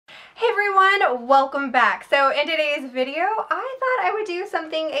everyone, welcome back. So in today's video, I thought I would do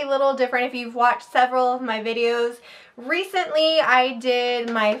something a little different. If you've watched several of my videos recently, I did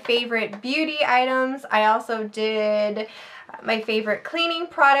my favorite beauty items. I also did my favorite cleaning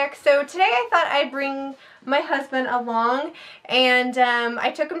products. So today I thought I'd bring my husband along, and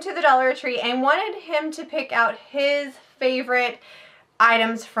I took him to the Dollar Tree and wanted him to pick out his favorite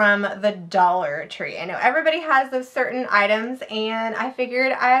items from the Dollar Tree. I know everybody has those certain items, and I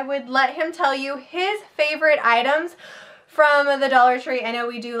figured I would let him tell you his favorite items from the Dollar Tree. I know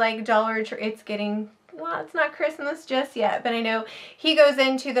we do like Dollar Tree. It's getting, well, it's not Christmas just yet, but I know he goes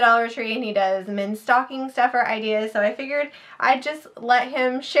into the Dollar Tree and he does men's stocking stuffer ideas, so I figured I'd just let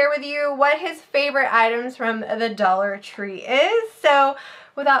him share with you what his favorite items from the Dollar Tree is. So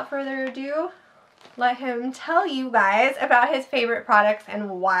without further ado, let him tell you guys about his favorite products and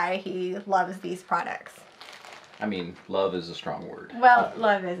why he loves these products. I mean, love is a strong word. Well,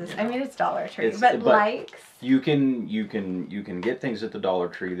 love is, I mean, it's Dollar Tree, but likes. You can get things at the Dollar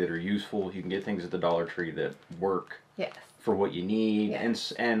Tree that are useful. You can get things at the Dollar Tree that work. Yes. For what you need.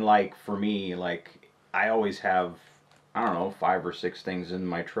 Yes. And like for me, like I always have, I don't know, 5 or 6 things in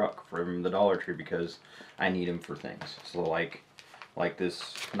my truck from the Dollar Tree because I need them for things. So like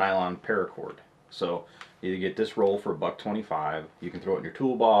this nylon paracord. So you get this roll for $1.25. You can throw it in your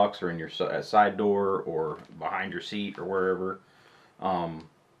toolbox or in your side door or behind your seat or wherever.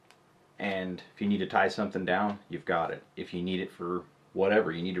 And if you need to tie something down, you've got it. If you need it for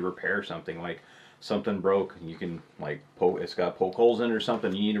whatever, you need to repair something, like something broke, you can like poke, it's got poke holes in it or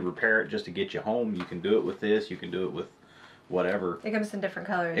something, you need to repair it just to get you home. You can do it with this. You can do it with whatever. It comes in different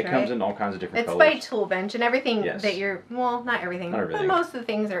colors, right? It comes in all kinds of different colors. It's by tool bench, and everything that you're, well, not everything, but most of the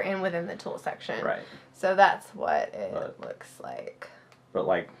things are within the tool section. Right. So that's what it looks like. But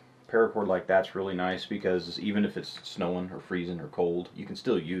like paracord like that's really nice because even if it's snowing or freezing or cold, you can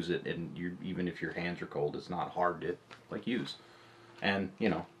still use it, and even if your hands are cold, it's not hard to like use. And you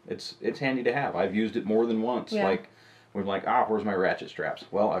know, it's handy to have. I've used it more than once. Yeah. Like we're like, where's my ratchet straps?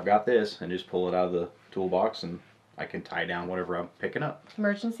 Well, I've got this, and just pull it out of the toolbox and I can tie down whatever I'm picking up.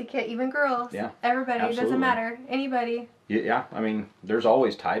 Emergency kit, even girls. Yeah. Everybody. Absolutely. It doesn't matter. Anybody. Yeah. I mean, there's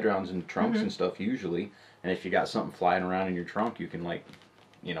always tie downs in trunks and stuff usually. And if you got something flying around in your trunk, you can like,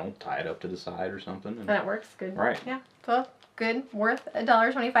 you know, tie it up to the side or something. And it works good. Right. Yeah. So good. Worth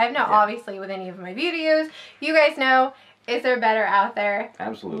 $1.25. Now, obviously, with any of my videos, you guys know, is there better out there?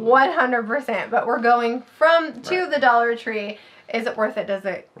 Absolutely. 100%. But we're going to the Dollar Tree. Is it worth it? Is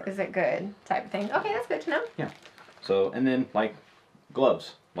it good? Type of thing. Okay, that's good to know. Yeah. So, and then like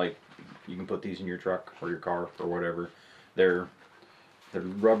gloves, like you can put these in your truck or your car or whatever. They're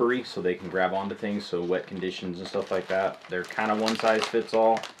rubbery, so they can grab onto things, so wet conditions and stuff like that. They're kind of one size fits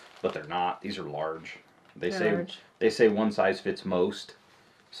all, but they're not. These are large. They say one size fits most.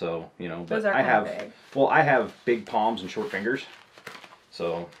 So, you know, but I have big. Well, I have big palms and short fingers.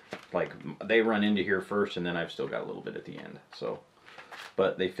 So, like they run into here first, and then I've still got a little bit at the end. So,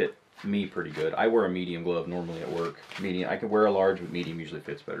 but they fit me pretty good. I wear a medium glove normally at work. Medium. I could wear a large, but medium usually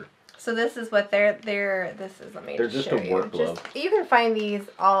fits better. So this is what this is. Let me They're just show a work glove. You can find these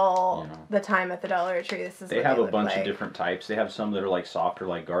all the time at the Dollar Tree. This is. They have a bunch of different types. They have some that are like softer,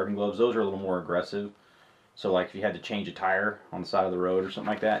 like garden gloves. Those are a little more aggressive. So like if you had to change a tire on the side of the road or something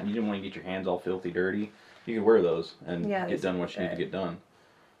like that, and you didn't want to get your hands all filthy dirty, you could wear those and get done what you need to get done.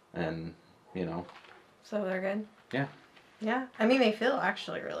 And you know. So they're good. Yeah. Yeah, I mean they feel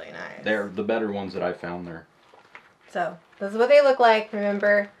actually really nice. They're the better ones that I've found there. So this is what they look like.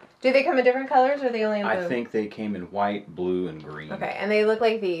 Remember, do they come in different colors or are they only in blue? I think they came in white, blue, and green. Okay, and they look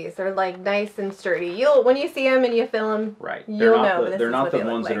like these. They're like nice and sturdy. When you see them and you feel them, you'll know. They're not the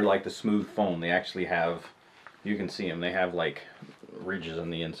ones that are like the smooth foam. They actually have, you can see them. They have like ridges on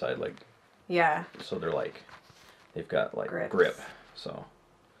the inside, like. Yeah. So they're like, they've got like grip. So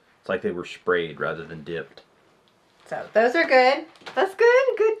it's like they were sprayed rather than dipped. So those are good. That's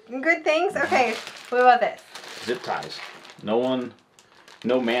good. Good things. Okay. What about this? Zip ties.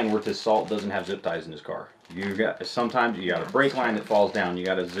 No man worth his salt doesn't have zip ties in his car. Sometimes you got a brake line that falls down. You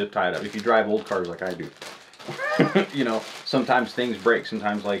got to zip tie it up. If you drive old cars like I do, you know, sometimes things break.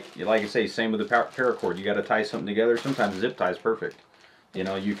 Sometimes like I say, same with the paracord. You got to tie something together. Sometimes zip tie is perfect. You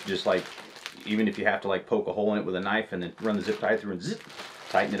know, you can just like, even if you have to like poke a hole in it with a knife and then run the zip tie through and zip,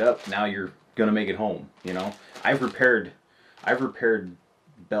 tighten it up. Now you're gonna make it home. You know, I've repaired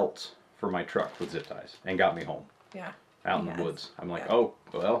belts for my truck with zip ties and got me home. Yeah. Out in the woods. I'm like, oh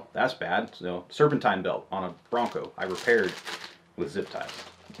well, that's bad. So serpentine belt on a Bronco I repaired with zip ties.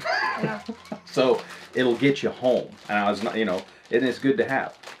 Yeah. So it'll get you home. And I was not, you know, and it's good to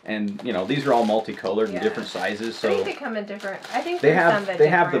have. And you know, these are all multicolored and different sizes. So I think they come in different. I think they there's have some that they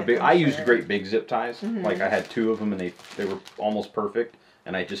have the different, big. I'm I used sure. great big zip ties. Like I had 2 of them, and they were almost perfect.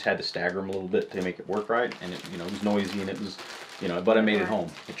 And I just had to stagger them a little bit to make it work right. And it, you know, it was noisy and it was, you know, but I made it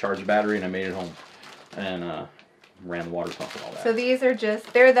home. I charged the battery and I made it home, and ran the water pump and all that. So these are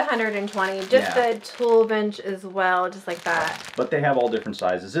just, they're the 120, just the 12 inch as well, just like that. But they have all different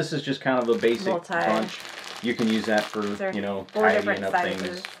sizes. This is just kind of a basic Multi. bunch. You can use that for, you know, 4 tidying different up sizes.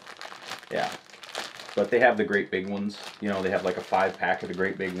 things. Yeah. But they have the great big ones. You know, they have like a 5-pack of the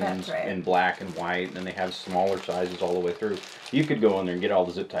great big ones in black and white, and then they have smaller sizes all the way through. You could go in there and get all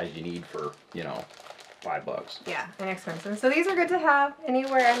the zip ties you need for, you know, $5. Yeah, inexpensive. So these are good to have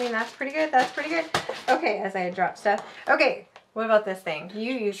anywhere. I mean, that's pretty good. That's pretty good. Okay, as I drop stuff. Okay, what about this thing?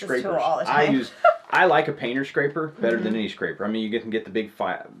 You use this tool all the time. I like a painter scraper better than any scraper. I mean, you can get the big,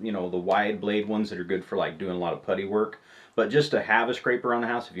 you know, the wide blade ones that are good for like doing a lot of putty work. But just to have a scraper around the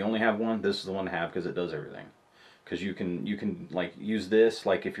house, if you only have one, this is the one to have because it does everything. Because you can like use this,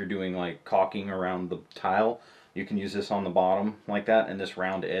 like if you're doing like caulking around the tile, you can use this on the bottom like that, and this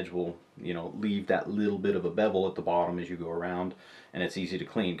round edge will, you know, leave that little bit of a bevel at the bottom as you go around, and it's easy to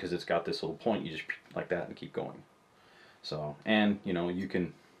clean because it's got this little point. You just like that and keep going. So, and you know, you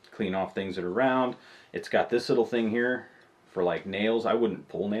can clean off things that are round. It's got this little thing here for like nails. I wouldn't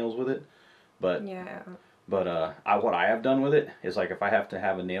pull nails with it, but yeah. But what I have done with it is like if I have to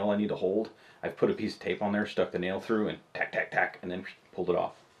have a nail I need to hold, I've put a piece of tape on there, stuck the nail through, and tack, tack, tack, and then pulled it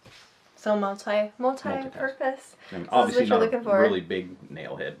off. So multi-purpose. And So obviously not looking a for. really big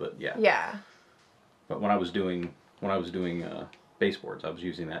nail head, but yeah. Yeah. But when I was doing baseboards, I was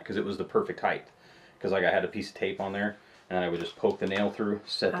using that because it was the perfect height. Because like I had a piece of tape on there, and I would just poke the nail through,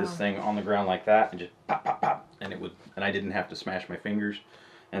 set this thing on the ground like that, and just pop, pop, pop, and I didn't have to smash my fingers.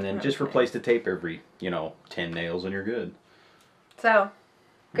 And then just replace the tape every, you know, 10 nails and you're good. So,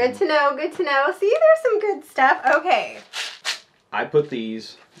 good to know, good to know. See, there's some good stuff. Okay. I put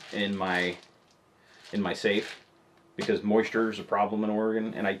these in my safe because moisture is a problem in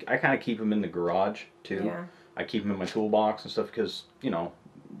Oregon, and I kind of keep them in the garage too. Yeah. I keep them in my toolbox and stuff because, you know,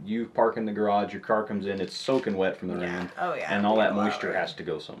 you park in the garage, your car comes in, it's soaking wet from the rain. Oh yeah. And all that moisture has to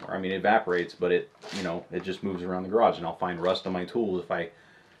go somewhere. I mean, it evaporates, but it, you know, it just moves around the garage, and I'll find rust on my tools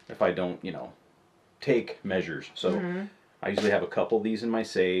if I don't, you know, take measures. So I usually have a couple of these in my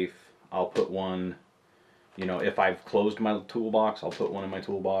safe. I'll put one, you know, if I've closed my toolbox, I'll put one in my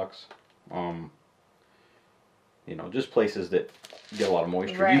toolbox. You know, just places that get a lot of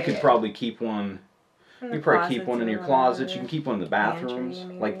moisture. Right. You could probably keep one. You probably keep one in your closet. You can keep one in the bathrooms.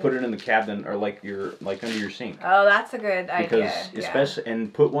 Pantry, like put it in the cabinet or like under your sink. Oh, that's a good idea. Because especially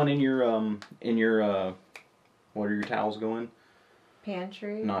and put one in your what are your towels going?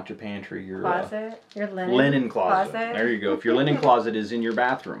 Pantry. Not your pantry, your closet. Your linen closet. There you go. If your linen closet is in your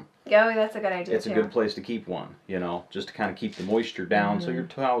bathroom, oh, that's a good idea. it's a good place to keep one. You know, just to kind of keep the moisture down, so your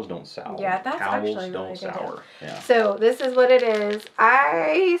towels don't sour. Yeah, that's towels actually don't really sour. Yeah. So this is what it is.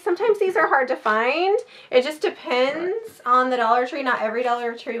 Sometimes these are hard to find. It just depends on the Dollar Tree. Not every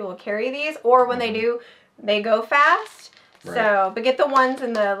Dollar Tree will carry these, or when they do, they go fast. Right. So, but get the ones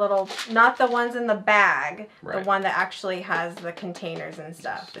in the little, not the ones in the bag, Right. the one that actually has the containers and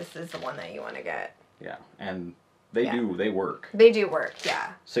stuff. This is the one that you want to get. Yeah, and they work. They do work,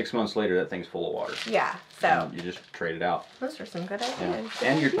 yeah. 6 months later, that thing's full of water. Yeah, so. And you just trade it out. Those are some good ideas. Yeah. Good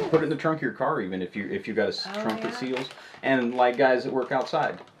And you ideas. put it in the trunk of your car, even if you got a trunk that seals. And like guys that work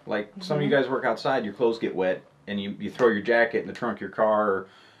outside, like some of you guys work outside, your clothes get wet, and you throw your jacket in the trunk of your car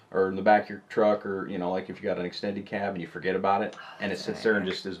or in the back of your truck, or you know, like if you got an extended cab and you forget about it, and it sits there and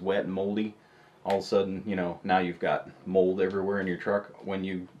just is wet and moldy. All of a sudden, you know, now you've got mold everywhere in your truck.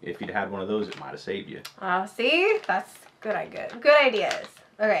 If you'd had one of those, it might have saved you. Oh, see, that's good idea. Good ideas.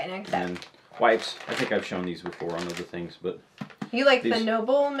 Okay, next up. And wipes. I think I've shown these before on other things, but You like the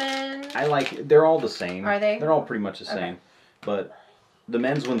Nobleman? they're all the same. Are they? They're all pretty much the same. Okay. But the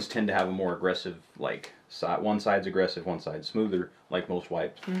men's ones tend to have a more aggressive, like, side. One side's aggressive, one side's smoother, like most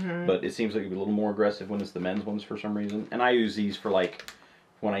wipes. But it seems like it'd be a little more aggressive when it's the men's ones for some reason. And I use these for, like,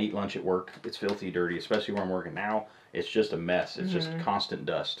 when I eat lunch at work. It's filthy dirty, especially where I'm working now. It's just a mess. It's just constant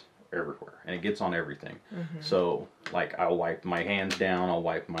dust everywhere, and it gets on everything. So, like, I'll wipe my hands down. I'll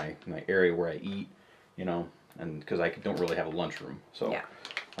wipe my area where I eat, you know, and because I don't really have a lunchroom. So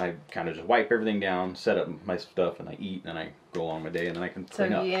I kind of just wipe everything down, set up my stuff, and I eat, and I go along my day, and then I can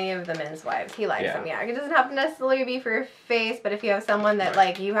clean up. Any of the men's wives, he likes them. Yeah, it doesn't have to necessarily be for your face, but if you have someone that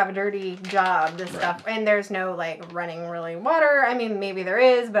like you have a dirty job, this stuff, and there's no like running really water. I mean, maybe there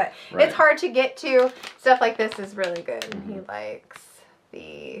is, but it's hard to get to. Stuff like this is really good. He likes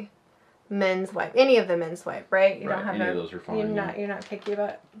the men's wipe, any of the men's wipe, right? You right. don't have any of those are fine. You're not picky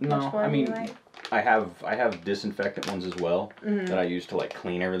about no, which one I mean, you like? I have disinfectant ones as well that I use to like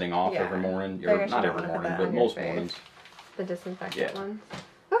clean everything off every morning. Or not every morning, but most mornings. The disinfectant ones.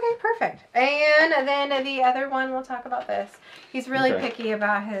 Okay, perfect. And then the other one, we'll talk about this. He's really picky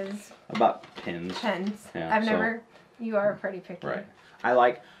about his pens. Yeah, you are pretty picky. Right.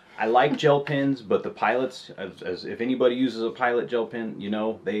 I like gel pens, but the pilots, as if anybody uses a pilot gel pen, you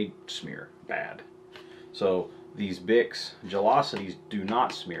know, they smear bad. So these Bics Gelocities do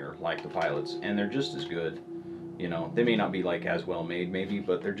not smear like the pilots, and they're just as good. You know, they may not be like as well made maybe,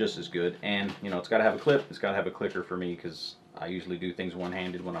 but they're just as good. And you know, it's got to have a clip, it's got to have a clicker for me, because I usually do things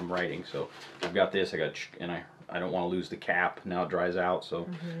one-handed when I'm writing. So I've got this, and I don't want to lose the cap. Now it dries out, so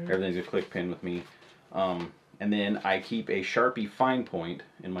everything's a click pen with me. And then I keep a Sharpie fine point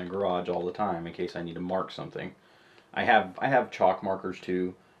in my garage all the time in case I need to mark something. I have chalk markers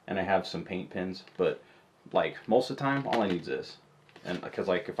too, and I have some paint pens, but like most of the time all I need is this. And because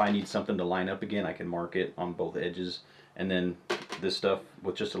like if I need something to line up again, I can mark it on both edges, and then this stuff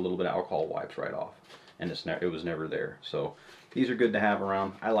with just a little bit of alcohol wipes right off, and it was never there. So these are good to have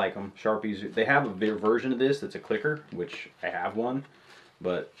around. I like them. Sharpies, they have a version of this that's a clicker, which I have one,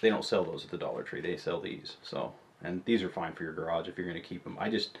 but they don't sell those at the Dollar Tree. They sell these. So, and these are fine for your garage if you're going to keep them.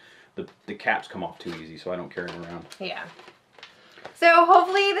 The caps come off too easy, so I don't carry them around. Yeah. So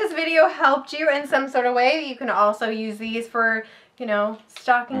hopefully this video helped you in some sort of way. You can also use these for, you know,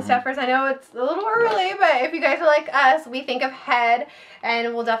 stocking stuffers. I know it's a little early, but if you guys are like us, we think ahead,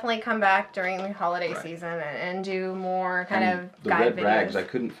 and we'll definitely come back during the holiday season and do more kind of guide videos. The red rags, I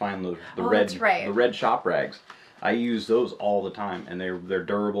couldn't find the red shop rags. I use those all the time, and they're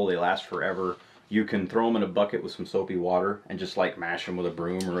durable. They last forever. You can throw them in a bucket with some soapy water and just like mash them with a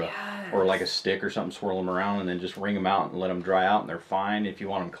broom or like a stick or something, swirl them around, and then just wring them out and let them dry out, and they're fine. If you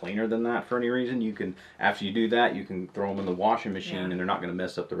want them cleaner than that for any reason, you can, after you do that, you can throw them in the washing machine, and they're not going to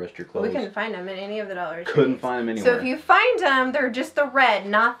mess up the rest of your clothes. We couldn't find them in any of the Dollar Trees. Couldn't find them anywhere. So if you find them, they're just the red,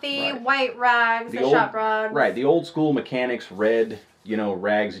 not the white rags, the shop rags. Right, the old school mechanics red, you know,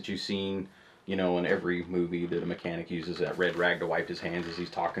 rags that you've seen, you know, in every movie that a mechanic uses that red rag to wipe his hands as he's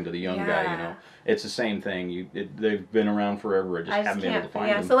talking to the young guy, you know. It's the same thing. They've been around forever. I just haven't been able to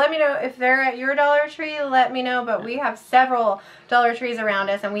find them. So let me know if they're at your Dollar Tree. Let me know. But we have several Dollar Trees around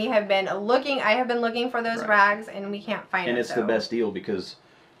us, and we have been looking. I have been looking for those rags, and we can't find them. And it's the best deal, because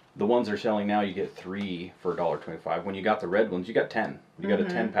the ones they're selling now, you get 3 for $1.25. When you got the red ones, you got 10. You got a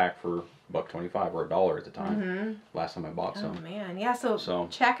 10-pack for $1.25 or $1 at the time. Last time I bought some. Oh man, yeah. So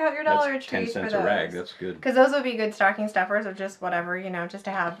check out your Dollar Trees 10 cents for those. a rag. That's good. Because those would be good stocking stuffers or just whatever, you know, just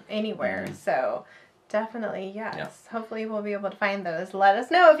to have anywhere. So definitely, yes. Yeah. Hopefully we'll be able to find those. Let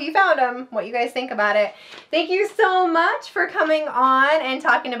us know if you found them, what you guys think about it. Thank you so much for coming on and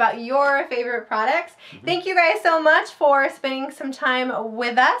talking about your favorite products. Thank you guys so much for spending some time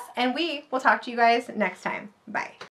with us, and we will talk to you guys next time. Bye.